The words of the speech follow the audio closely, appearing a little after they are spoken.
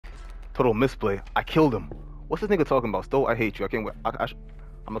Total misplay. I killed him. What's this nigga talking about? Stow, I hate you. I can't wait. I'm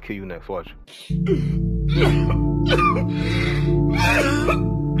gonna kill you next. Watch.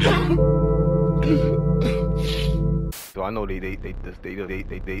 So I know they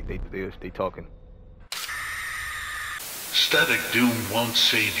talking. Static Doom won't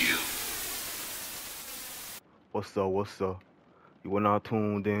save you. What's up? What's up? You are now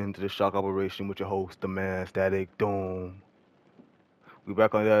tuned in to the shock operation with your host, the man, Static Doom. We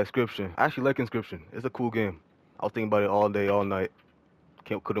back on that Inscryption. I actually like Inscryption. It's a cool game. I was thinking about it all day, all night.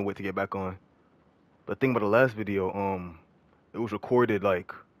 Couldn't wait to get back on. But the thing about the last video, it was recorded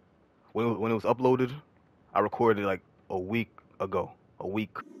like when it was uploaded. I recorded like a week ago. A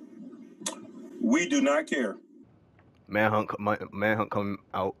week. We do not care. Manhunt coming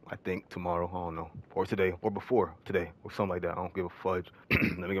out, I think, tomorrow. I don't know. Or today. Or before today. Or something like that. I don't give a fudge.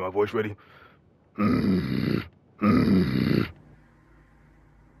 Let me get my voice ready.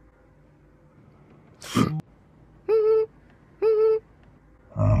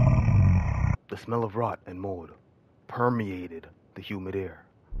 The smell of rot and mold permeated the humid air.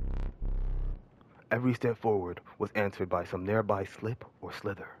 Every step forward was answered by some nearby slip or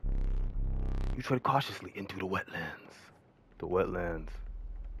slither. You tread cautiously into the wetlands. The wetlands.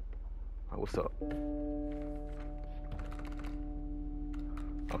 What's up?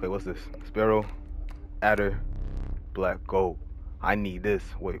 Okay, what's this? Sparrow, adder, black gold. I need this.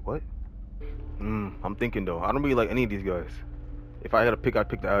 Wait, what? I'm thinking though. I don't really like any of these guys. If I had to pick, I'd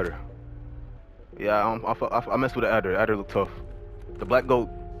pick the adder. Yeah, I messed with the adder. The adder look tough. The black goat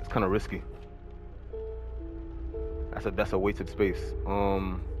is kind of risky. That's a wasted space.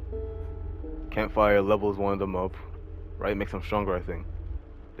 Campfire levels one of them up, right? Makes them stronger, I think.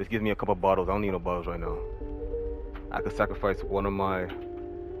 This gives me a couple bottles. I don't need no bottles right now. I could sacrifice one of my.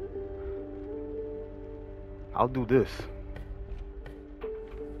 I'll do this.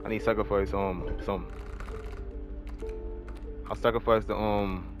 I need to sacrifice some. I'll sacrifice the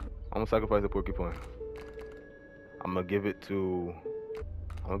I'm gonna sacrifice the porcupine. I'm gonna give it to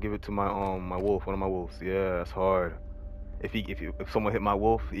my my wolf, one of my wolves. Yeah, that's hard. If someone hit my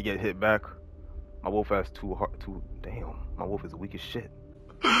wolf, he get hit back. My wolf has two. Damn, my wolf is weak as shit.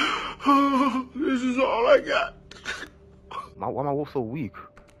 This is all I got. Why my wolf so weak?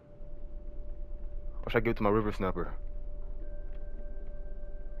 Or should I give it to my river snapper?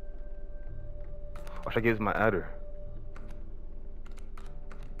 Or should I give it to my adder?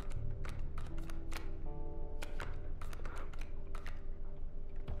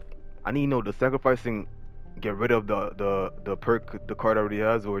 I need to know, does sacrificing get rid of the perk the card already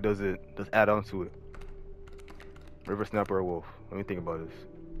has, or does it just add on to it? River snapper or wolf? Let me think about this.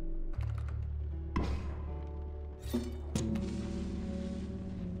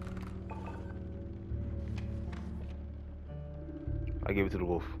 I gave it to the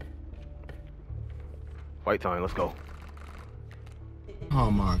wolf. Fight time, let's go.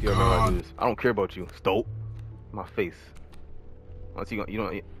 Oh my You remember how I do god. this. I don't care about you. Stope. My face. Unless you're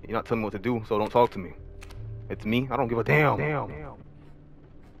not telling me what to do, so don't talk to me. It's me. I don't give a damn.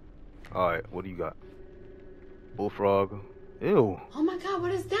 Alright, what do you got? Bullfrog. Ew. Oh my god,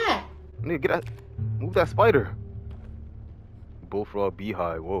 what is that? Nigga, get that. Move that spider. Bullfrog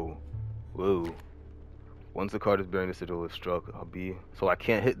beehive. Whoa. Whoa. Once the card is bearing the sigil is struck, I'll be. So I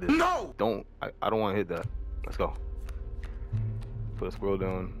can't hit this. No! I don't want to hit that. Let's go. Put a squirrel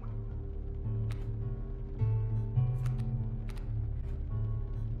down.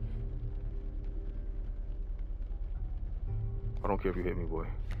 I don't care if you hit me, boy.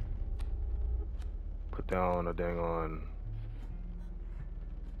 Put down a dang on.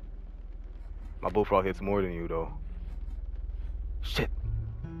 My bullfrog hits more than you, though. Shit.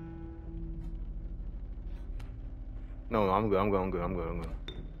 No, I'm good. I'm good.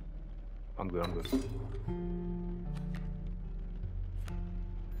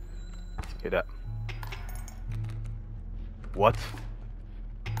 Hit that. What?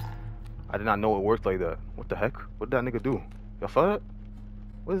 I did not know it worked like that. What the heck? What did that nigga do? Y'all saw that?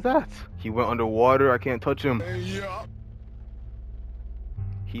 What is that? He went underwater. I can't touch him. Yeah.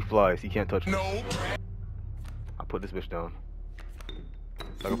 He flies. He can't touch me. No. I put this bitch down.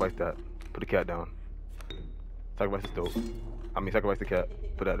 Sacrifice that. Put the cat down. Sacrifice the stove. Sacrifice the cat.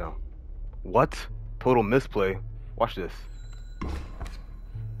 Put that down. What? Total misplay. Watch this.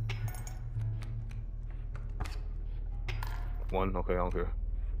 One. Okay, I don't care.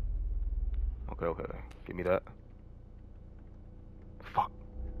 Okay. Give me that. Fuck.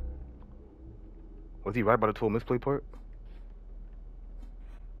 Was he right about the total misplay part?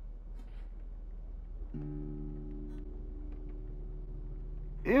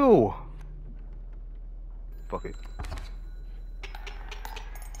 Ew. Fuck it.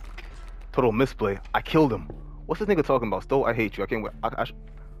 Total misplay. I killed him. What's this nigga talking about? Stow, I hate you. I can't wait. I'm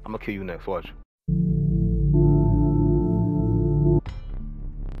gonna kill you next. Watch.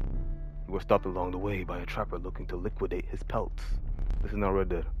 You were stopped along the way by a trapper looking to liquidate his pelts. This is not Red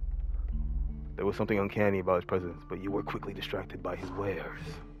Dead. There was something uncanny about his presence, but you were quickly distracted by his wares.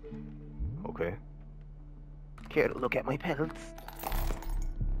 Okay. Care to look at my pelts?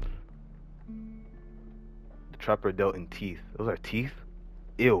 The trapper dealt in teeth. Those are teeth?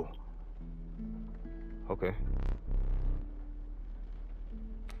 Ew. Okay.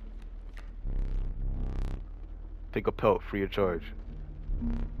 Take a pelt, free of charge.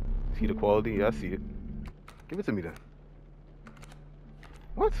 See the quality? Yeah, I see it. Give it to me then.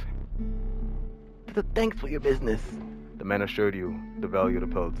 What? Thanks for your business. The man assured you the value of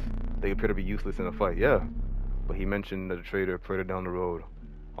the pelts. They appear to be useless in a fight, yeah. But he mentioned that the trader further down the road.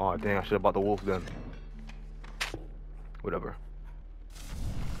 Aw, dang, I should have bought the wolf then. Whatever.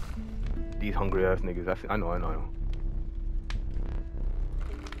 These hungry ass niggas, I know.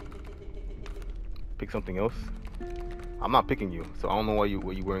 Pick something else? I'm not picking you, so I don't know what you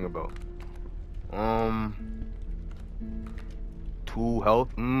worrying about. 2 health?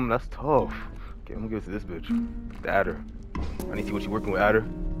 That's tough. Okay, I'm gonna give it to this bitch. The adder. I need to see what you working with, adder.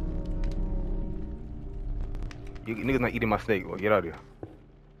 You niggas not eating my snake. Well, get out of here.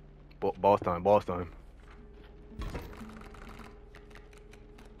 Boss time.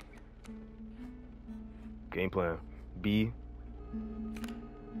 Game plan. B.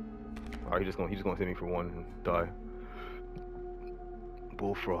 Alright, he's just gonna hit me for 1 and die.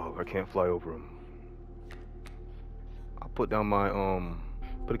 Bullfrog. I can't fly over him. I'll put down my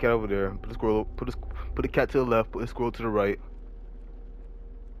put a cat over there. Put a squirrel. Put a cat to the left. Put a squirrel to the right.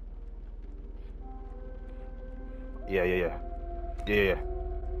 Yeah.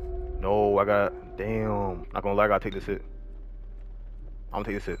 No, I got. Damn. Not gonna lie, I gotta take this hit. I'm gonna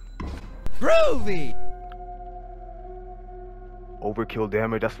take this hit. Groovy! Overkill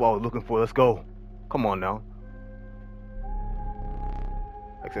damage. That's what I was looking for. Let's go. Come on now.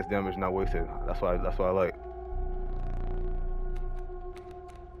 Excess damage not wasted. That's what I like.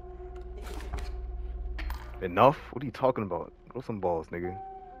 Enough? What are you talking about? Throw some balls, nigga.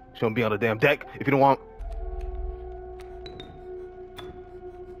 Shouldn't be on the damn deck if you don't want.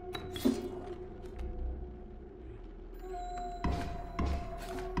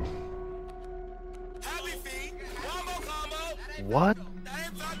 What?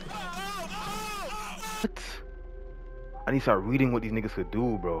 I need to start reading what these niggas could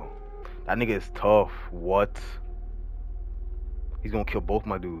do, bro. That nigga is tough. What? He's gonna kill both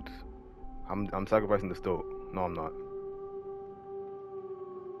my dudes. I'm sacrificing the stoat. No, I'm not.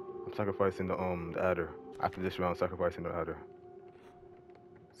 I'm sacrificing the adder. After this round, sacrificing the adder.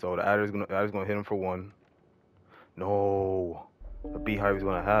 So the adder's gonna hit him for 1. No, the beehive is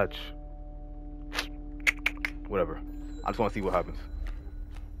gonna hatch. Whatever. I just want to see what happens.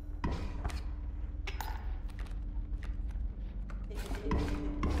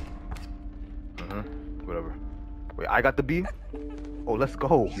 Whatever. Wait, I got the bee? Oh, let's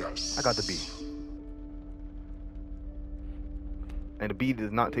go. Yes. I got the bee. And the bee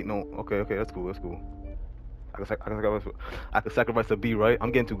does not take no. Okay, that's cool. I can sacrifice the bee, right?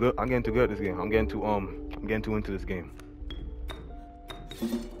 I'm getting too good. At this game. I'm getting too into this game.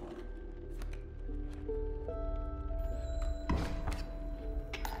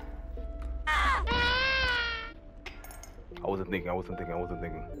 I wasn't thinking.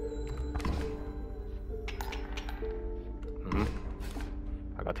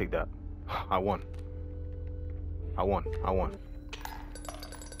 I gotta take that. I won.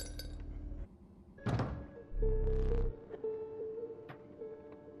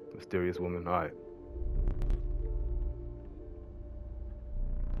 Mysterious woman. Alright.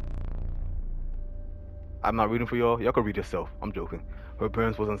 I'm not reading for y'all. Y'all can read yourself. I'm joking. Her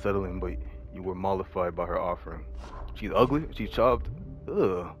appearance was unsettling, but you were mollified by her offering. She's ugly. She's chopped.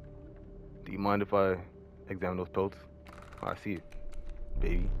 Ugh. Do you mind if I examine those pelts? Oh, I see it,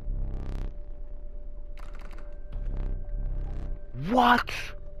 baby. What?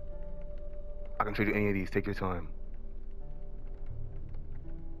 I can trade you any of these. Take your time.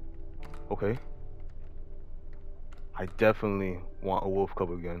 Okay. I definitely want a wolf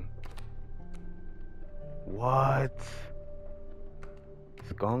cub again. What?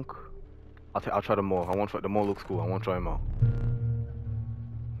 Skunk? I'll try the mole. I want to try the mole. Looks cool. I want to try him out.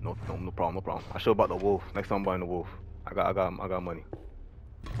 No problem. I should have bought the wolf. Next time I'm buying the wolf. I got money.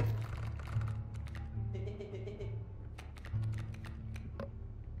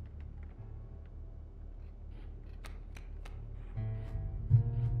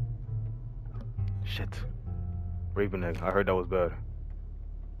 Shit. Raven egg. I heard that was bad.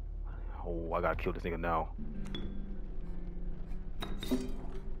 Oh, I gotta kill this nigga now.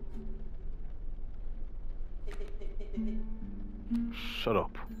 Shut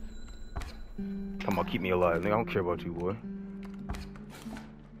up. Come on, keep me alive, nigga. I don't care about you, boy.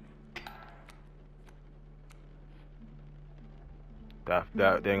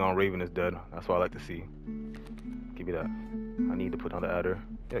 That dang on Raven is dead. That's what I like to see. Give me that. I need to put down the adder.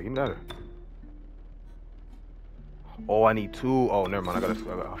 Yeah, give me the adder. Oh, I need 2. Oh, never mind. I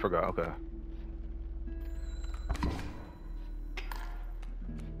forgot. Okay.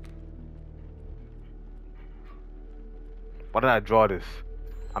 Why did I draw this?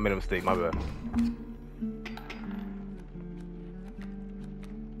 I made a mistake. My bad.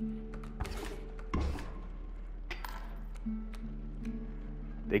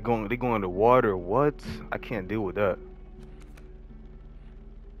 They going underwater. What? I can't deal with that.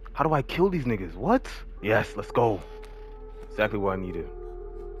 How do I kill these niggas? What? Yes, let's go. Exactly what I needed.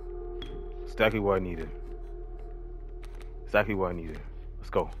 Exactly what I needed. Exactly what I needed. Let's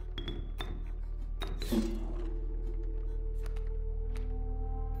go.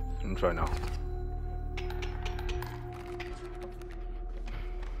 Let me try now.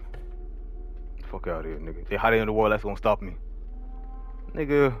 Fuck out of here, nigga. They hiding in the wall. That's gonna stop me.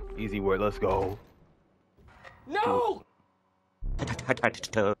 Nigga, easy word. Let's go. No!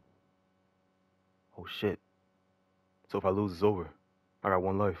 Oh shit. So if I lose, it's over. I got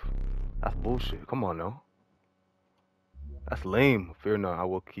 1 life. That's bullshit. Come on now. That's lame. Fear not. I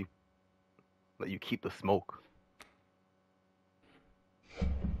will let you keep the smoke.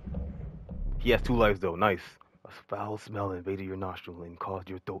 He has 2 lives though. Nice. A foul smell invaded your nostril and caused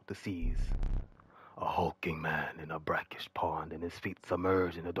your throat to seize. A hulking man in a brackish pond and his feet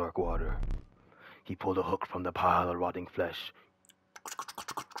submerged in the dark water. He pulled a hook from the pile of rotting flesh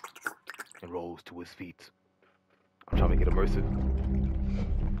and rose to his feet. I'm trying to make it immersive.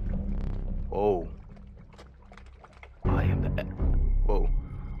 Oh. I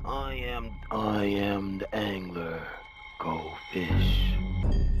am the angler. Go fish.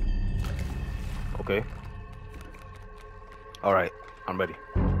 Okay. Alright, I'm ready.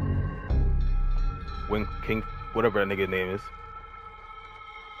 Wing King, whatever that nigga's name is.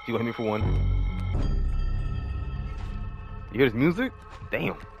 You gonna hit me for 1? You hear this music?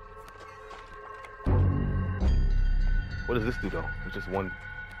 Damn. What does this do though? It's just 1.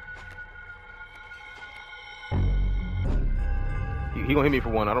 He gonna hit me for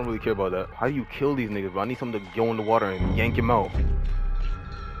 1. I don't really care about that. How do you kill these niggas, bro? I need something to go in the water and yank him out.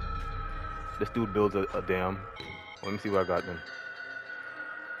 This dude builds a dam. Well, let me see what I got then.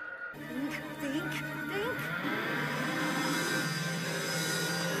 Think.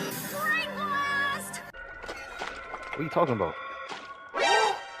 Brain blast! What are you talking about?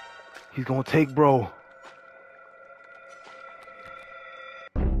 He's gonna take bro.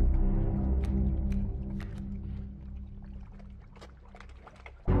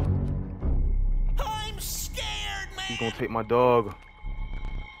 I'm scared, man! He's gonna take my dog.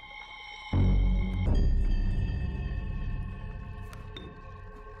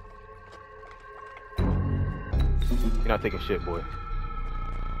 You're not taking shit, boy.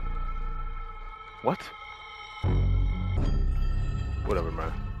 What? Whatever,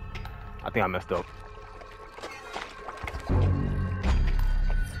 man. I think I messed up.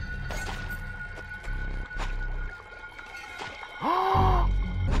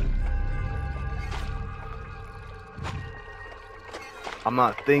 I'm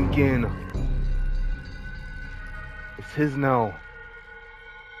not thinking. It's his now.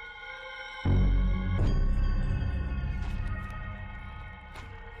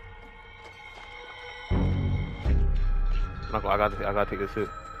 I gotta take this hit.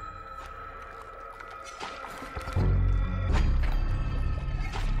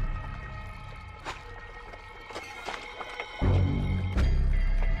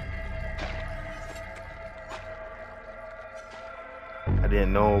 I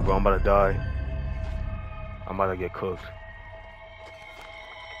didn't know, bro. I'm about to die. I'm about to get cooked.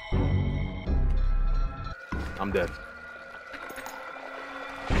 I'm dead.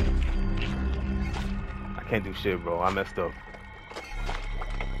 I can't do shit, bro. I messed up.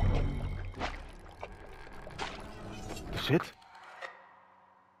 Shit?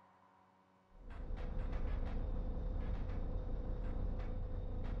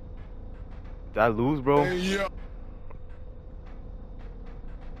 Did I lose, bro? Hey, yo.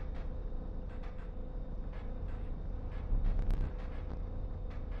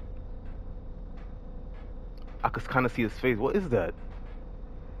 I could kind of see his face. What is that? Is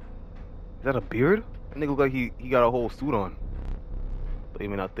that a beard? That nigga look like he got a whole suit on. But he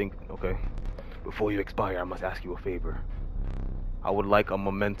may not think. Okay. Before you expire, I must ask you a favor. I would like a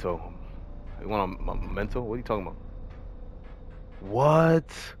memento You want a mental? What are you talking about?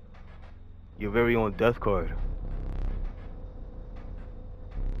 What? Your very own death card.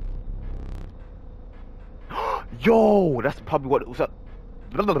 Yo, that's probably what. What's up?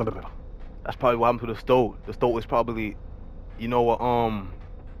 That's probably what happened to the stoat. The stoat is probably, you know,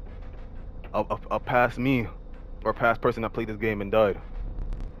 a past me or past person that played this game and died.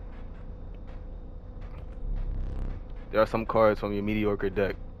 There are some cards from your mediocre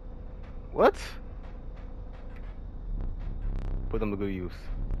deck. What? Put them to good use.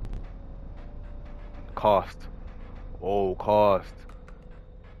 Cost. Oh, cost.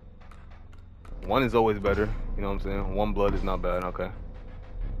 One is always better. You know what I'm saying? One blood is not bad. Okay.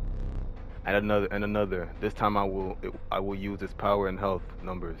 And another. This time I will use its power and health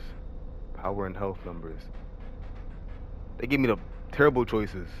numbers. Power and health numbers. They give me the terrible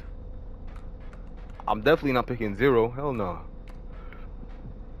choices. I'm definitely not picking 0. Hell no.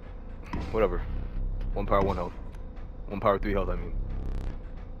 Whatever. 1 power, 1 health. 1 power, 3 health, I mean.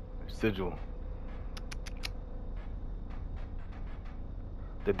 Sigil.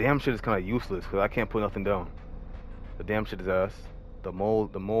 The damn shit is kind of useless because I can't put nothing down. The damn shit is ass. The mole,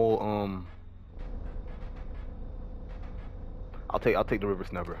 I'll take the river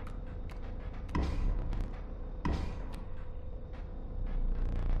snapper.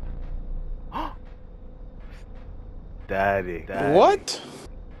 Daddy. What?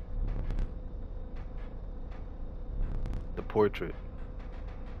 The portrait.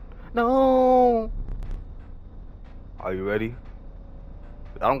 No. Are you ready?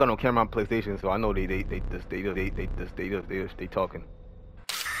 I don't got no camera on PlayStation, so I know they talking.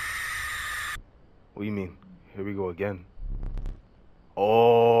 What do you mean? Here we go again.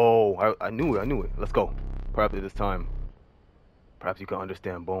 Oh, I knew it. Let's go. Perhaps this time. Perhaps you can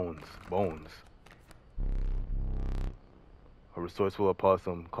understand bones. Bones. A resourceful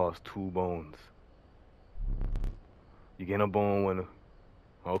opossum costs 2 bones. You gain a bone when...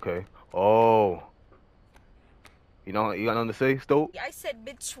 Okay. Oh. You got nothing to say, Stoat? I said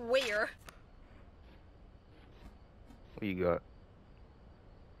betwear. What you got?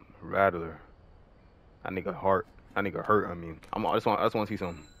 Rattler. That nigga hurt. I mean. I just want to see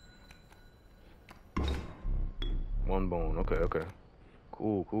something. 1 bone. Okay.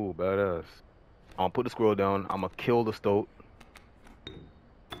 Cool. Badass. I'm gonna put the squirrel down. I'm gonna kill the Stoat.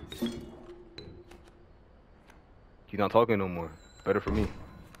 He's not talking no more. Better for me.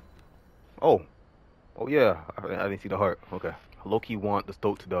 Oh yeah. I didn't see the heart. Okay. Low-key want the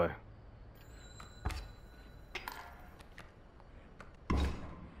Stoat to die.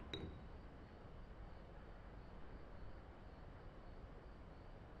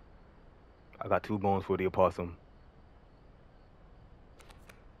 I got 2 bones for the opossum.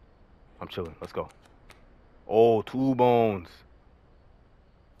 I'm chilling. Let's go. Oh, 2 bones.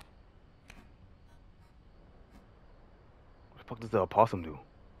 What the fuck does the opossum do?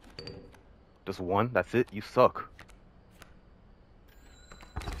 Just 1? That's it? You suck.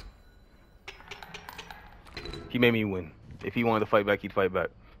 He made me win. If he wanted to fight back, he'd fight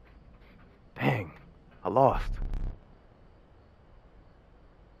back. Dang. I lost.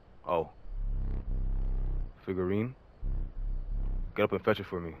 Oh. Figurine? Get up and fetch it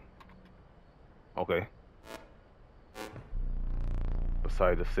for me. Okay.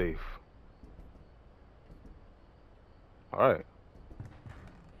 Beside the safe. Alright.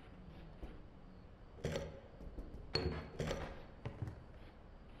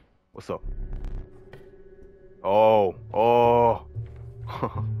 What's up? Oh.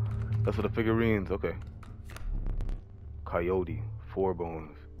 That's for the figurines. Okay. Coyote. 4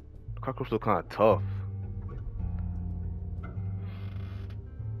 bones. The cockroach look kind of tough.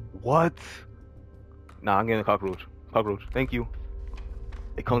 What? Nah, I'm getting a cockroach. Cockroach. Thank you.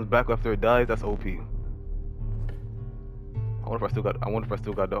 It comes back after it dies. That's OP. I wonder if I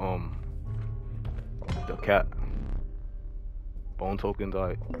still got the cat. Bone tokens.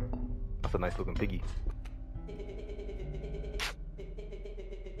 Alright. That's a nice looking piggy.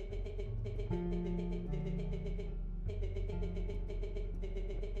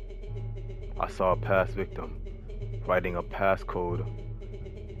 I saw a past victim writing a passcode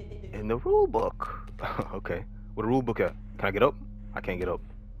in the rule book. Okay. Where the rule book at? Can I get up? I can't get up.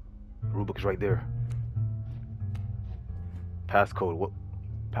 The rule book is right there. Passcode. What?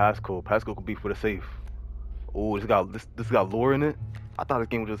 Passcode. Passcode could be for the safe. Oh, this got lore in it. I thought this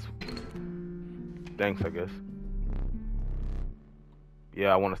game was just... Thanks, I guess.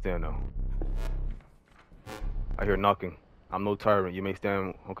 Yeah, I want to stand now. I hear knocking. I'm no tyrant. You may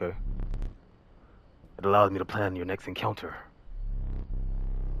stand... Okay. It allows me to plan your next encounter.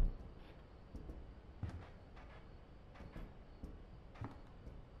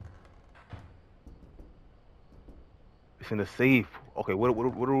 in the safe. Okay, what the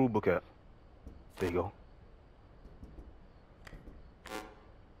rule book at? There you go.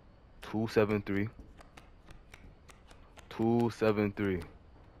 273. 273.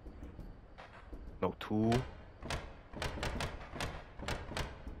 No, 2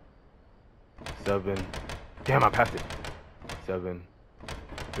 7. Damn, I passed it. 7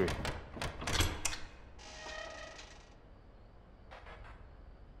 3.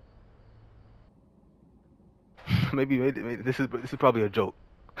 maybe this is probably a joke.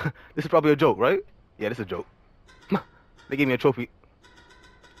 This is probably a joke, right? Yeah, this is a joke. They gave me a trophy.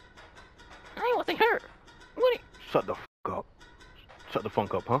 I wasn't hurt. What? Shut the fuck up. Shut the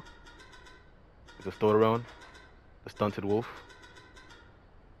funk up, huh? Is the store around? The stunted wolf.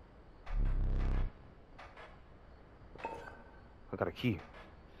 I got a key.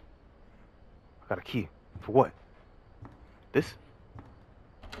 I got a key. For what? This?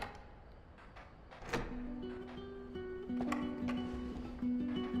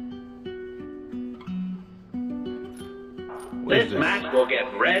 This match will get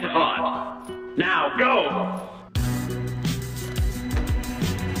red hot. Now go!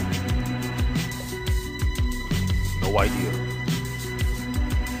 No idea.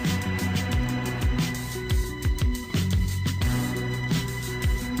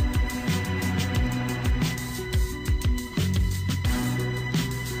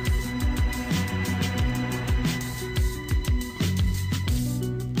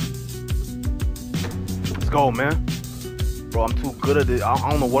 Let's go, man. Bro, I'm too good at it. I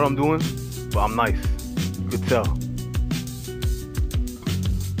don't know what I'm doing, but I'm nice. You could tell.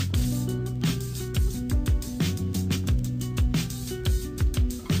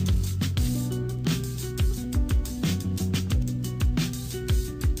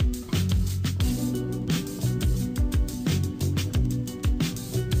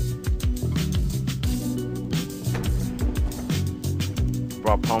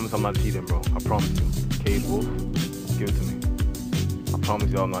 Bro, I promise I'm not cheating, bro. I promise you. Cage Wolf, give it to me. I promise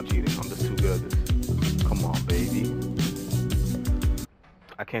y'all I'm not cheating. I'm just too good at this. Come on, baby.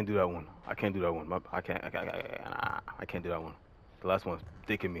 I can't do that one. I can't do that one. I can't do that one. The last one's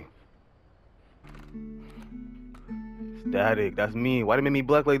dicking me. Static. That's me. Why they make me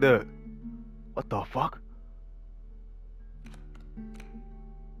black like that? What the fuck?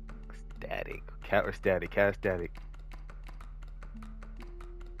 Static. Cat or static? Cat or static?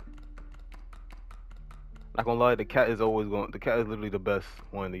 Not gonna lie, the cat is literally the best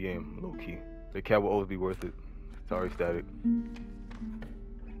one in the game, low key. The cat will always be worth it. Sorry, static.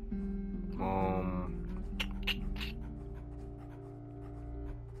 On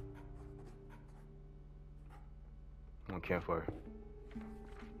campfire.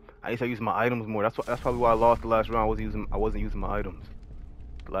 I used to use my items more. That's probably why I lost the last round. I wasn't using my items.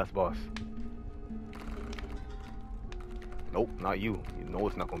 The last boss. Nope, not you. You know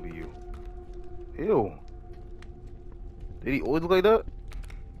it's not gonna be you. Ew. Did he always look like that?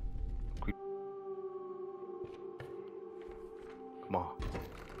 Come on.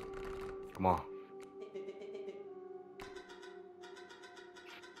 Come on.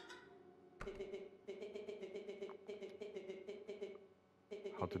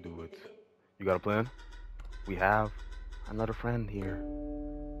 How to do it. You got a plan? We have another friend here.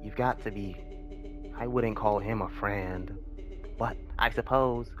 You've got to be. I wouldn't call him a friend. But I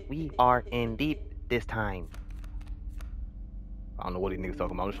suppose we are in deep this time. I don't know what these niggas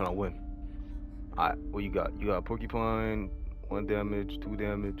talking about. I'm just trying to win. Alright, what you got? You got a porcupine, 1 damage, 2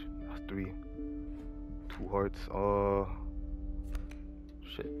 damage. That's 3. 2 hearts.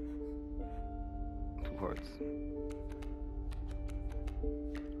 Shit. 2 hearts.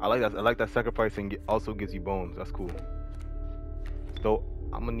 I like that. I like that sacrificing also gives you bones. That's cool. So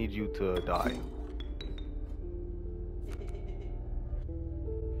I'm gonna need you to die.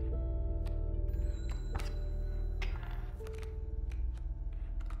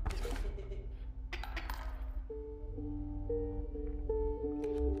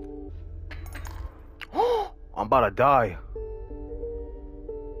 I'm about to die.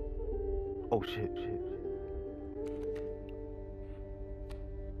 Oh shit.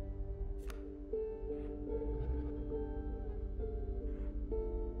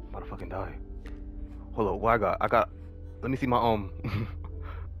 I'm about to fucking die. Hold up, what I got? Let me see my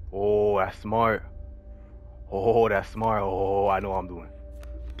Oh, that's smart. Oh, that's smart. Oh, I know what I'm doing.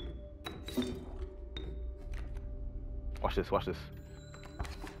 Watch this.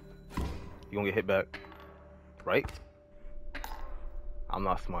 You gonna get hit back. Right? I'm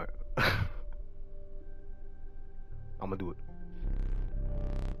not smart. I'm gonna do it.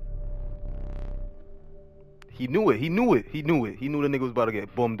 He knew it. He knew the nigga was about to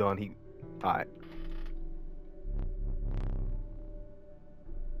get bummed on. Alright.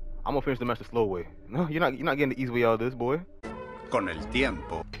 I'm gonna finish the match the slow way. No, you're not getting the easy way out of this, boy. Con el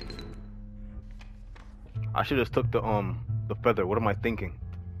tiempo. I should have took the feather. What am I thinking?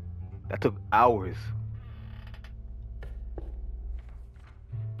 That took hours.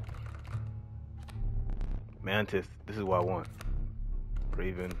 Mantis, this is what I want.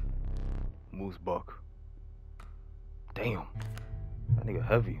 Raven, Moose Buck. Damn, that nigga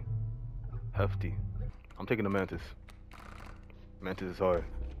heavy, hefty. I'm taking the Mantis. Mantis is hard.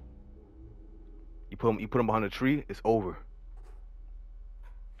 You put him behind a tree, it's over.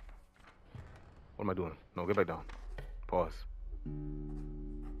 What am I doing? No, get back down. Pause.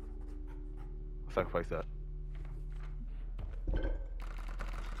 Sacrifice that.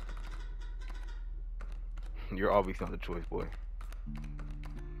 You're obviously not the choice, boy.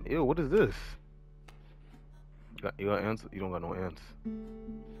 Ew, what is this? You got ants? You don't got no ants.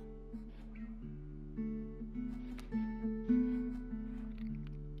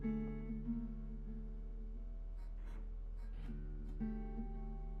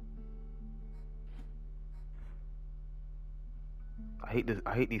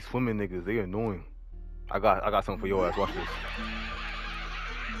 I hate these swimming niggas. They annoying. I got something for your ass. Watch this.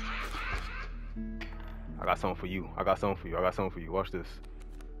 I got something for you. I got something for you. I got something for you. Watch this.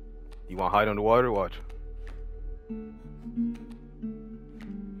 You want to hide underwater? Watch.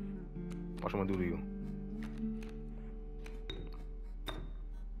 Watch what I'm gonna do to you.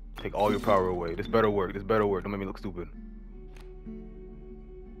 Take all your power away. This better work. This better work. Don't make me look stupid.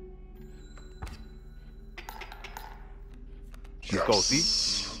 Let's go.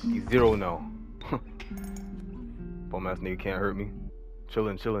 See? He's 0 now. Bum ass nigga can't hurt me.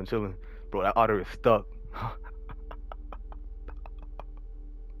 Chillin', chillin', chillin'. Bro, that otter is stuck.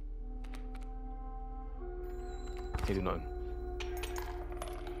 Can't do nothing.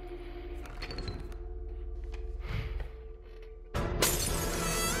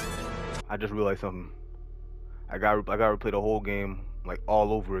 I just realized something. I gotta replay the whole game like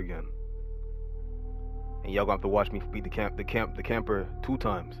all over again. And y'all gonna have to watch me beat the camper 2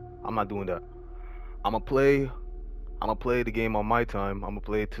 times. I'm not doing that. I'ma play the game on my time. I'ma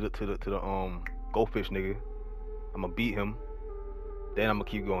play to the goldfish nigga. I'ma beat him. Then I'ma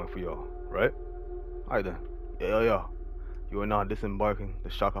keep going for y'all, right? Alright then. Yeah. You are now disembarking the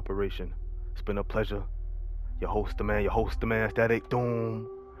shock operation. It's been a pleasure. Your host the man, static doom.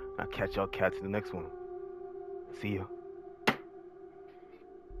 I'll catch y'all cats in the next one. See ya.